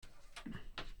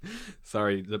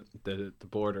Sorry, the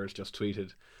border has just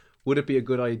tweeted. Would it be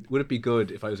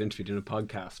good if I was interviewed in a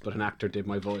podcast, but an actor did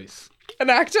my voice? An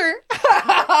actor?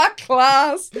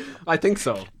 Class. I think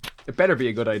so. It better be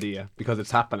a good idea because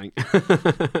it's happening.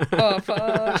 Oh,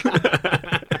 fuck.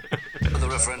 The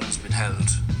referendum's been held.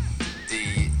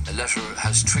 The letter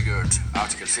has triggered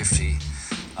Article 50,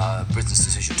 Britain's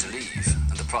decision to leave,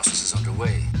 and the process is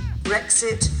underway.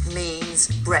 Brexit means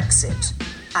Brexit,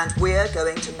 and we're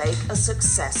going to make a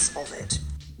success of it.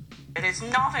 It is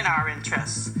not in our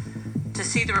interests to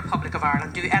see the Republic of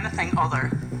Ireland do anything other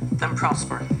than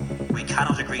prosper. We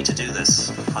cannot agree to do this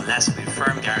unless we have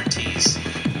firm guarantees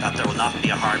that there will not be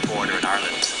a hard border in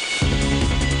Ireland.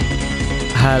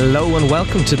 Hello and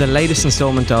welcome to the latest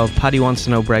instalment of Paddy Wants to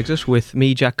Know Brexit with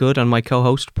me, Jack Good, and my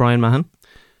co-host, Brian Mahan.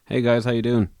 Hey guys, how you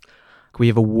doing? We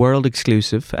have a world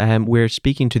exclusive. We're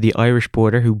speaking to the Irish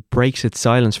border who breaks its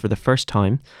silence for the first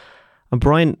time. And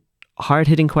Brian,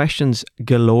 hard-hitting questions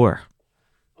galore.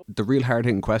 The real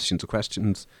hard-hitting questions are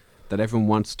questions that everyone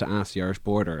wants to ask the Irish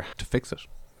border to fix it.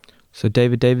 So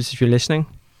David Davis, if you're listening,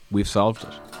 we've solved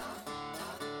it.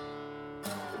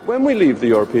 When we leave the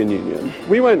European Union,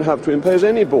 we won't have to impose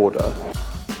any border.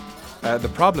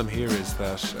 The problem here is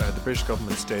that the British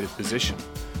government's stated position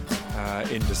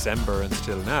in December and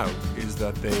still now is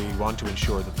that they want to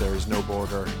ensure that there is no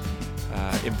border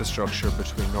infrastructure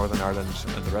between Northern Ireland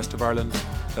and the rest of Ireland,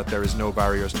 that there is no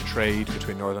barriers to trade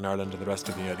between Northern Ireland and the rest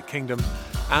of the United Kingdom,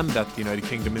 and that the United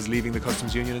Kingdom is leaving the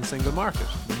customs union and single market.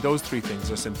 And those three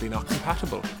things are simply not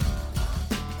compatible.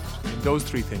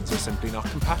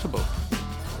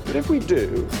 But if we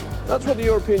do, that's what the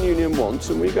European Union wants,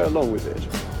 and we go along with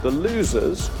it. The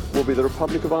losers will be the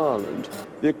Republic of Ireland.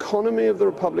 The economy of the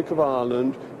Republic of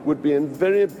Ireland would be in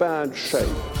very bad shape.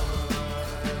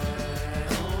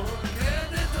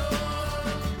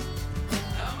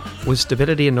 Was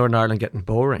stability in Northern Ireland getting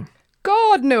boring?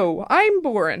 God, no. I'm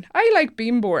boring. I like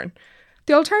being boring.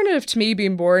 The alternative to me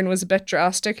being boring was a bit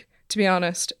drastic, to be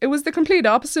honest. It was the complete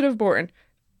opposite of boring.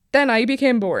 Then I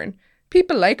became boring.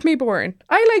 People like me boring.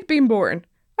 I like being boring.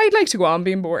 I'd like to go on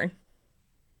being boring.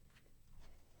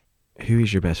 Who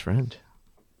is your best friend?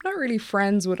 Not really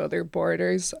friends with other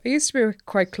borders. I used to be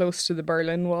quite close to the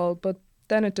Berlin Wall, but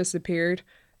then it disappeared.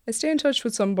 I stay in touch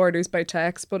with some borders by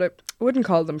text, but I wouldn't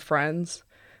call them friends.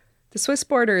 The Swiss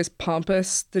border is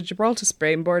pompous. The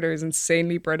Gibraltar-Spain border is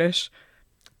insanely British.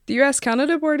 The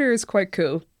US-Canada border is quite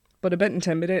cool, but a bit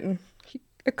intimidating.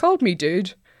 It called me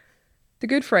dude. The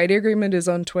Good Friday Agreement is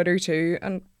on Twitter too,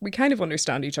 and we kind of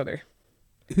understand each other.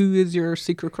 Who is your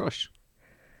secret crush?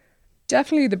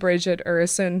 Definitely the bridge at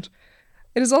Öresund.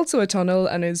 It is also a tunnel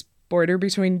and is border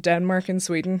between Denmark and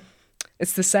Sweden.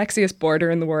 It's the sexiest border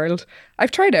in the world.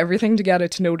 I've tried everything to get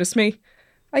it to notice me.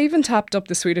 I even tapped up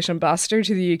the Swedish ambassador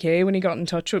to the UK when he got in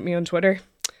touch with me on Twitter.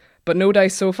 But no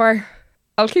dice so far.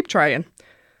 I'll keep trying.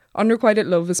 Unrequited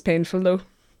love is painful though.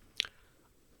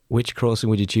 Which crossing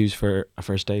would you choose for a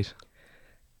first date?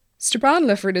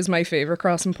 Strabane-Lifford is my favourite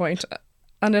crossing point,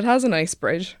 and it has a nice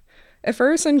bridge. If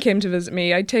Öresund came to visit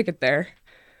me, I'd take it there.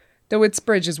 Though its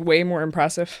bridge is way more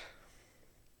impressive.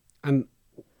 And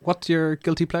what's your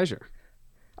guilty pleasure?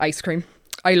 Ice cream.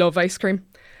 I love ice cream.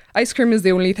 Ice cream is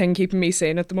the only thing keeping me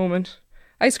sane at the moment.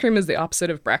 Ice cream is the opposite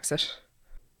of Brexit.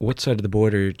 What side of the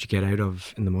border did you get out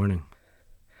of in the morning?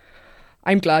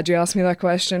 I'm glad you asked me that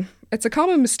question. It's a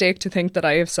common mistake to think that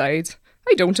I have sides.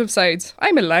 I don't have sides.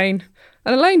 I'm a line.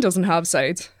 And a line doesn't have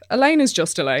sides. A line is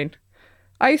just a line.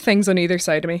 I have things on either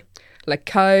side of me, like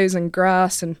cows and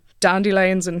grass and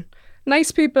dandelions and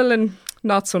nice people and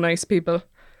not so nice people,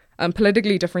 and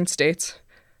politically different states.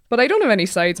 But I don't have any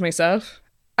sides myself.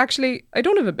 Actually, I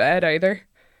don't have a bed either,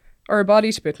 or a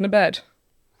body to put in a bed.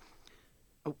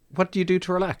 What do you do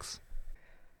to relax?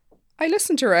 I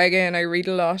listen to reggae and I read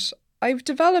a lot. I've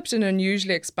developed an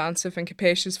unusually expansive and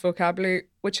capacious vocabulary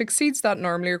which exceeds that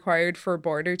normally required for a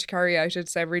border to carry out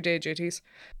its everyday duties.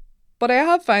 But I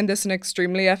have found this an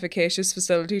extremely efficacious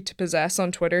facility to possess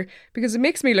on Twitter because it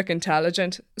makes me look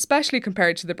intelligent, especially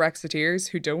compared to the Brexiteers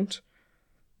who don't.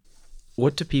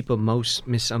 What do people most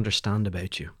misunderstand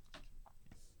about you?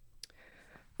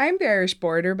 I'm the Irish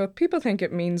border, but people think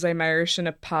it means I'm Irish in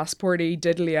a passporty,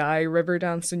 diddly-eye, river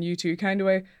dancing U2 kind of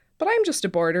way. But I'm just a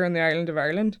border on the island of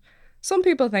Ireland. Some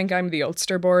people think I'm the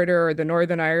Ulster border or the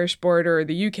Northern Irish border or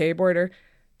the UK border.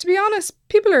 To be honest,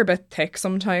 people are a bit thick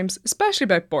sometimes, especially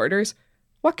about borders.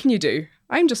 What can you do?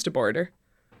 I'm just a border.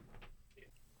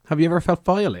 Have you ever felt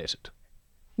violated?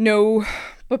 No,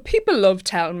 but people love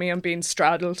telling me I'm being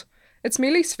straddled. It's my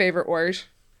least favourite word.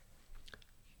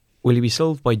 Will you be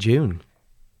solved by June?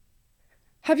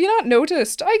 Have you not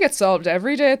noticed? I get solved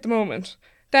every day at the moment.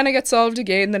 Then it gets solved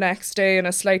again the next day in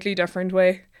a slightly different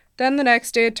way. Then the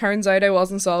next day it turns out I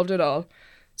wasn't solved at all.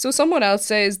 So someone else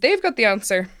says they've got the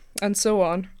answer, and so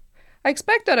on. I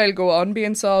expect that I'll go on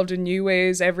being solved in new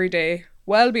ways every day,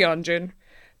 well beyond June.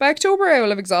 By October I will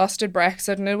have exhausted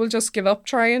Brexit and it will just give up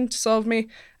trying to solve me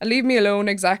and leave me alone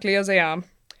exactly as I am.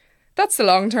 That's the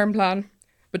long-term plan.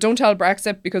 But don't tell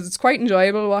Brexit because it's quite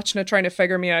enjoyable watching it trying to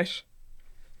figure me out.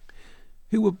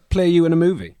 Who would play you in a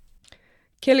movie?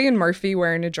 Cillian Murphy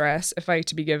wearing a dress if I had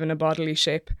to be given a bodily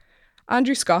shape.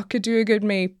 Andrew Scott could do a good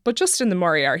me, but just in the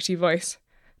Moriarty voice.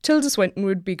 Tilda Swinton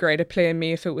would be great at playing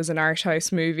me if it was an art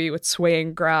house movie with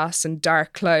swaying grass and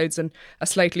dark clouds and a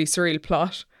slightly surreal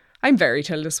plot. I'm very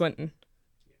Tilda Swinton.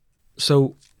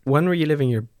 So, when were you living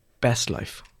your best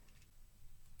life?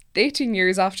 The 18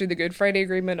 years after the Good Friday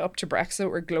Agreement up to Brexit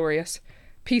were glorious,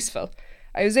 peaceful.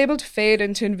 I was able to fade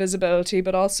into invisibility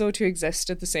but also to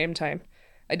exist at the same time.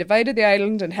 I divided the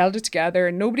island and held it together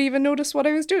and nobody even noticed what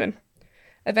I was doing.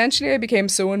 Eventually I became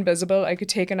so invisible I could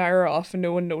take an hour off and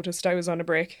no one noticed I was on a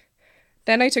break.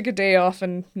 Then I took a day off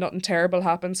and nothing terrible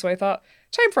happened, so I thought,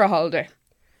 time for a holiday.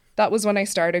 That was when I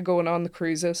started going on the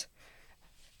cruises.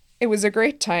 It was a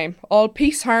great time, all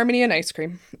peace, harmony and ice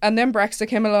cream. And then Brexit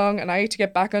came along and I had to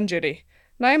get back on duty.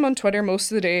 Now I'm on Twitter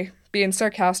most of the day, being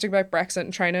sarcastic about Brexit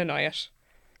and trying to annoy it.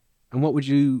 And what would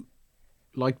you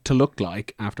like to look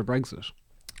like after Brexit?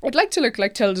 I'd like to look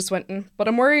like Tilda Swinton, but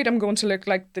I'm worried I'm going to look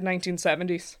like the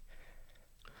 1970s.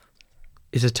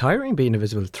 Is it tiring being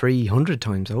invisible 300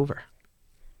 times over?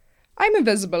 I'm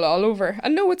invisible all over,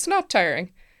 and no, it's not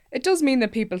tiring. It does mean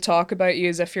that people talk about you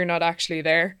as if you're not actually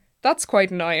there. That's quite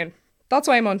annoying. That's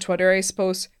why I'm on Twitter, I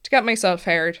suppose, to get myself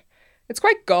heard. It's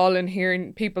quite galling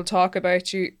hearing people talk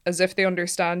about you as if they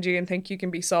understand you and think you can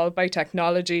be solved by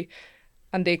technology,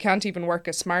 and they can't even work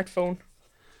a smartphone.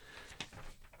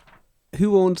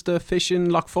 Who owns the fish in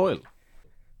Lochfoyle?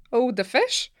 Oh, the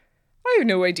fish? I have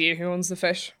no idea who owns the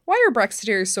fish. Why are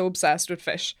Brexiteers so obsessed with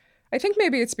fish? I think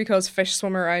maybe it's because fish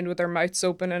swim around with their mouths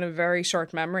open and a very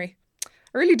short memory.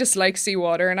 I really dislike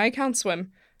seawater and I can't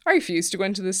swim. I refuse to go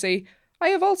into the sea. I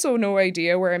have also no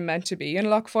idea where I'm meant to be in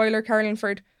Lochfoyle or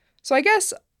Carlingford. So I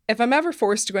guess if I'm ever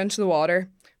forced to go into the water,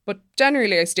 but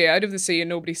generally I stay out of the sea and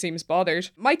nobody seems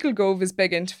bothered. Michael Gove is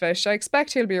big into fish. I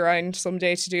expect he'll be around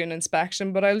someday to do an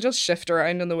inspection, but I'll just shift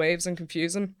around on the waves and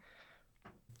confuse him.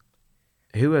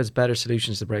 Who has better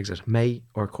solutions to Brexit, May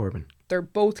or Corbyn? They're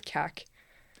both cack.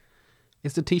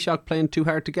 Is the Taoiseach playing too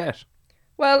hard to get?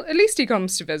 Well, at least he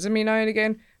comes to visit me now and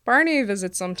again. Barney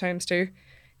visits sometimes too.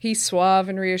 He's suave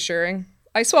and reassuring.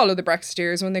 I swallow the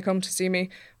Brexiteers when they come to see me,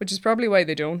 which is probably why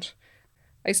they don't.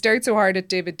 I stared so hard at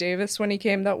David Davis when he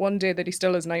came that one day that he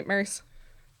still has nightmares.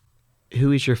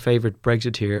 Who is your favourite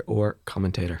Brexiteer or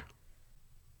commentator?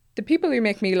 The people who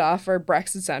make me laugh are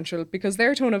Brexit Central because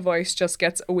their tone of voice just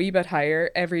gets a wee bit higher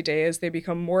every day as they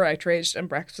become more outraged and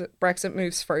Brexit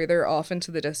moves further off into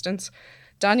the distance.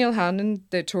 Daniel Hannan,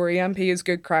 the Tory MP, is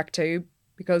good crack too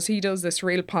because he does this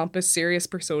real pompous, serious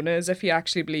persona as if he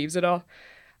actually believes it all.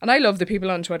 And I love the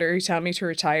people on Twitter who tell me to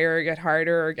retire or get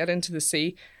harder or get into the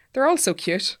sea. They're all so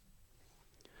cute.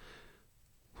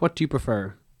 What do you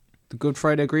prefer, the Good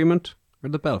Friday Agreement or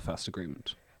the Belfast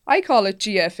Agreement? I call it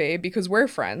GFA because we're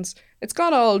friends. It's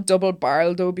gone all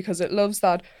double-barreled though because it loves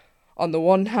that on the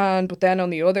one hand but then on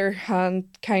the other hand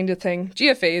kind of thing.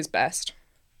 GFA is best.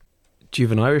 Do you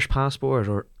have an Irish passport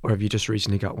or have you just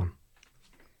recently got one?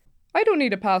 I don't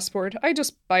need a passport. I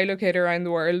just bilocate around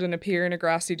the world and appear in a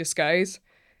grassy disguise.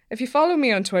 If you follow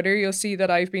me on Twitter, you'll see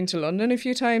that I've been to London a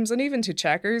few times and even to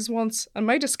Chequers once, and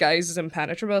my disguise is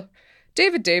impenetrable.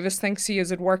 David Davis thinks he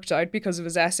has it worked out because of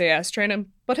his SAS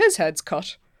training, but his head's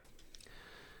cut.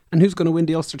 And who's going to win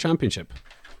the Ulster Championship?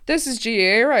 This is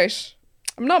GAA, right?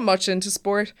 I'm not much into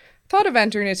sport. Thought of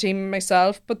entering a team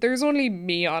myself, but there's only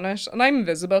me on it, and I'm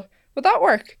invisible. Would that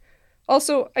work?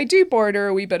 Also, I do border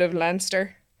a wee bit of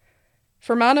Leinster.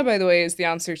 Fermanagh, by the way, is the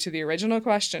answer to the original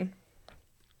question.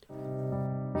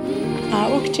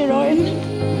 Uachtaráin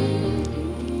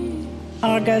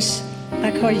agus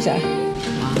a chuide.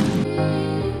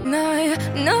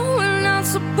 No, we're not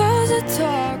supposed to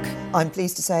talk. I'm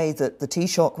pleased to say that the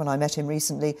Taoiseach, when I met him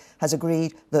recently, has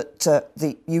agreed that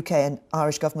the UK and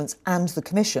Irish governments and the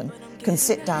Commission can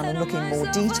sit down and look in more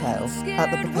detail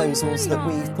at the proposals that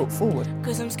we've put forward.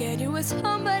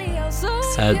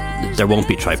 There won't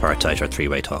be tripartite or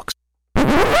three-way talks.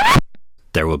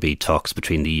 There will be talks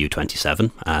between the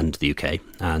EU27 and the UK,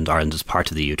 and Ireland is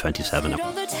part of the EU27.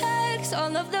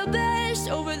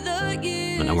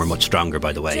 And we're much stronger,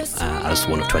 by the way, as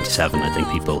one of 27. I think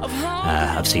people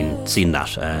have seen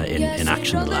that in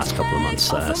action in the last couple of months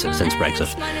since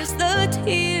Brexit.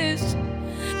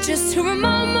 just to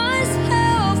remind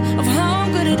myself of how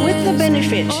good it is. With the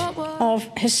benefit of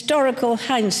historical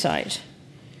hindsight,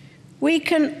 we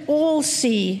can all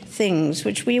see things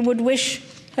which we would wish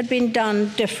had been done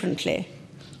differently,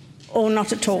 or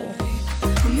not at all.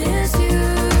 I miss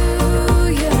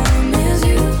you, yeah, I miss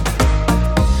you.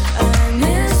 I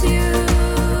miss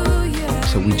you, yeah.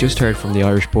 So we just heard from the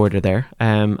Irish Border there.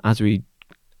 As we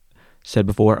said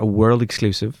before, a world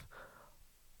exclusive.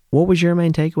 What was your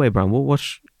main takeaway, Bram?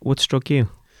 What struck you?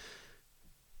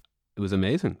 It was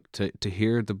amazing to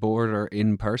hear the Border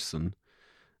in person,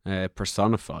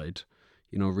 personified.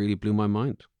 Really blew my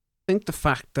mind. I think the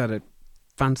fact that it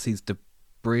fancies the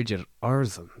bridge at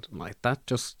Orsond, like that,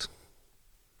 just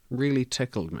really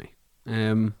tickled me.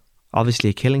 Obviously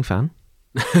a Killing fan.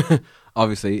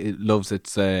 Obviously, it loves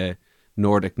its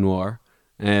Nordic noir.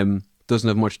 Doesn't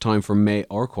have much time for May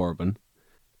or Corbyn.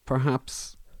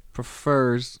 Perhaps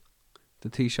prefers the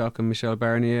Taoiseach and Michel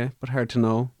Barnier, but hard to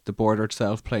know. The Border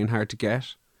itself playing hard to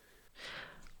get.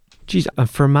 Geez, a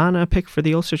Fermanagh pick for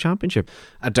the Ulster Championship.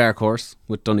 A dark horse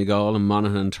with Donegal and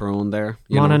Monaghan and Tyrone there.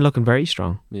 Monaghan looking very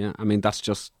strong. Yeah, I mean that's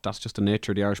just the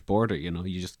nature of the Irish Border. You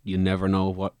never know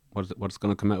what it's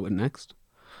going to come out with next.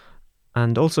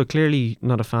 And also clearly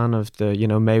not a fan of the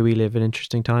may we live in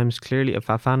interesting times. Clearly a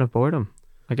fan of boredom.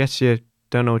 I guess you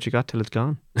don't know what you got till it's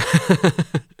gone.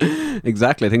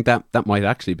 Exactly. I think that might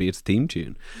actually be its theme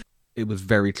tune. It was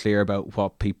very clear about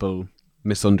what people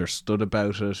misunderstood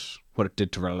about it, what it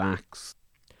did to relax.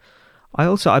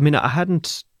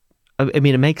 It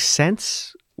makes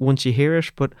sense once you hear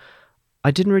it, but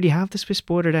I didn't really have the Swiss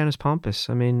Border down as pompous.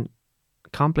 I mean,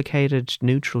 complicated,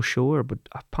 neutral, sure, but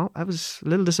I was a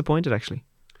little disappointed actually.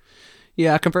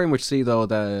 Yeah, I can very much see though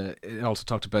that it also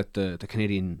talked about the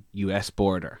Canadian-US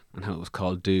border and how it was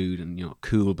called dude and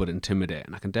cool but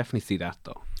intimidating. I can definitely see that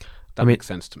though. That makes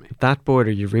sense to me. That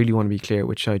border, you really want to be clear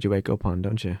which side you wake up on,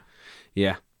 don't you?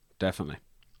 Yeah, definitely.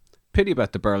 Pity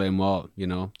about the Berlin Wall,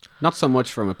 not so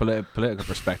much from a political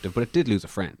perspective, but it did lose a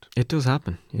friend. It does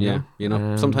happen. You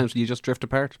know? Sometimes you just drift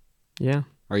apart. Yeah.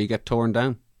 Or you get torn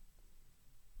down.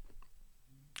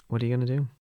 What are you going to do?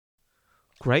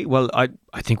 Great. Well, I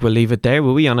think we'll leave it there,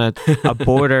 will we, on a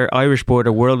Irish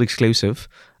Border world exclusive.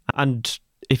 And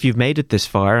if you've made it this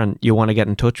far and you want to get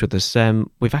in touch with us,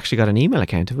 we've actually got an email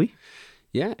account, have we?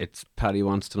 Yeah, it's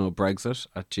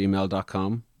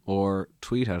paddywantstonowbrexit@gmail.com or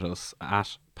tweet at us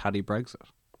at paddybrexit.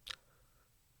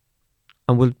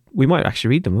 And we might actually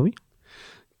read them, will we?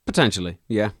 Potentially,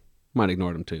 yeah. Might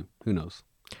ignore them too. Who knows?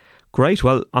 Great.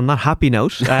 Well, on that happy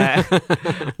note,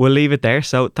 we'll leave it there.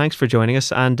 So thanks for joining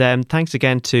us. And thanks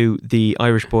again to the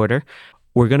Irish Border.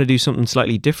 We're going to do something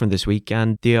slightly different this week.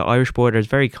 And the Irish Border has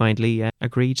very kindly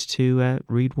agreed to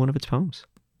read one of its poems.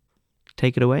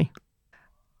 Take it away.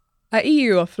 A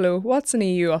EU Uffalo. What's an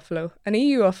EU Uffalo? An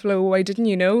EU Uffalo, why didn't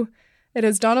you know? It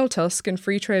has Donald Tusk and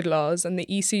free trade laws and the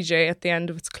ECJ at the end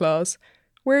of its clause.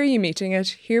 Where are you meeting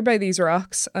it? Here by these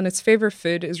rocks, and its favourite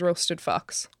food is roasted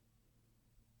fox.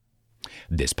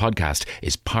 This podcast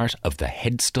is part of the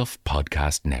Headstuff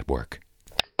Podcast Network.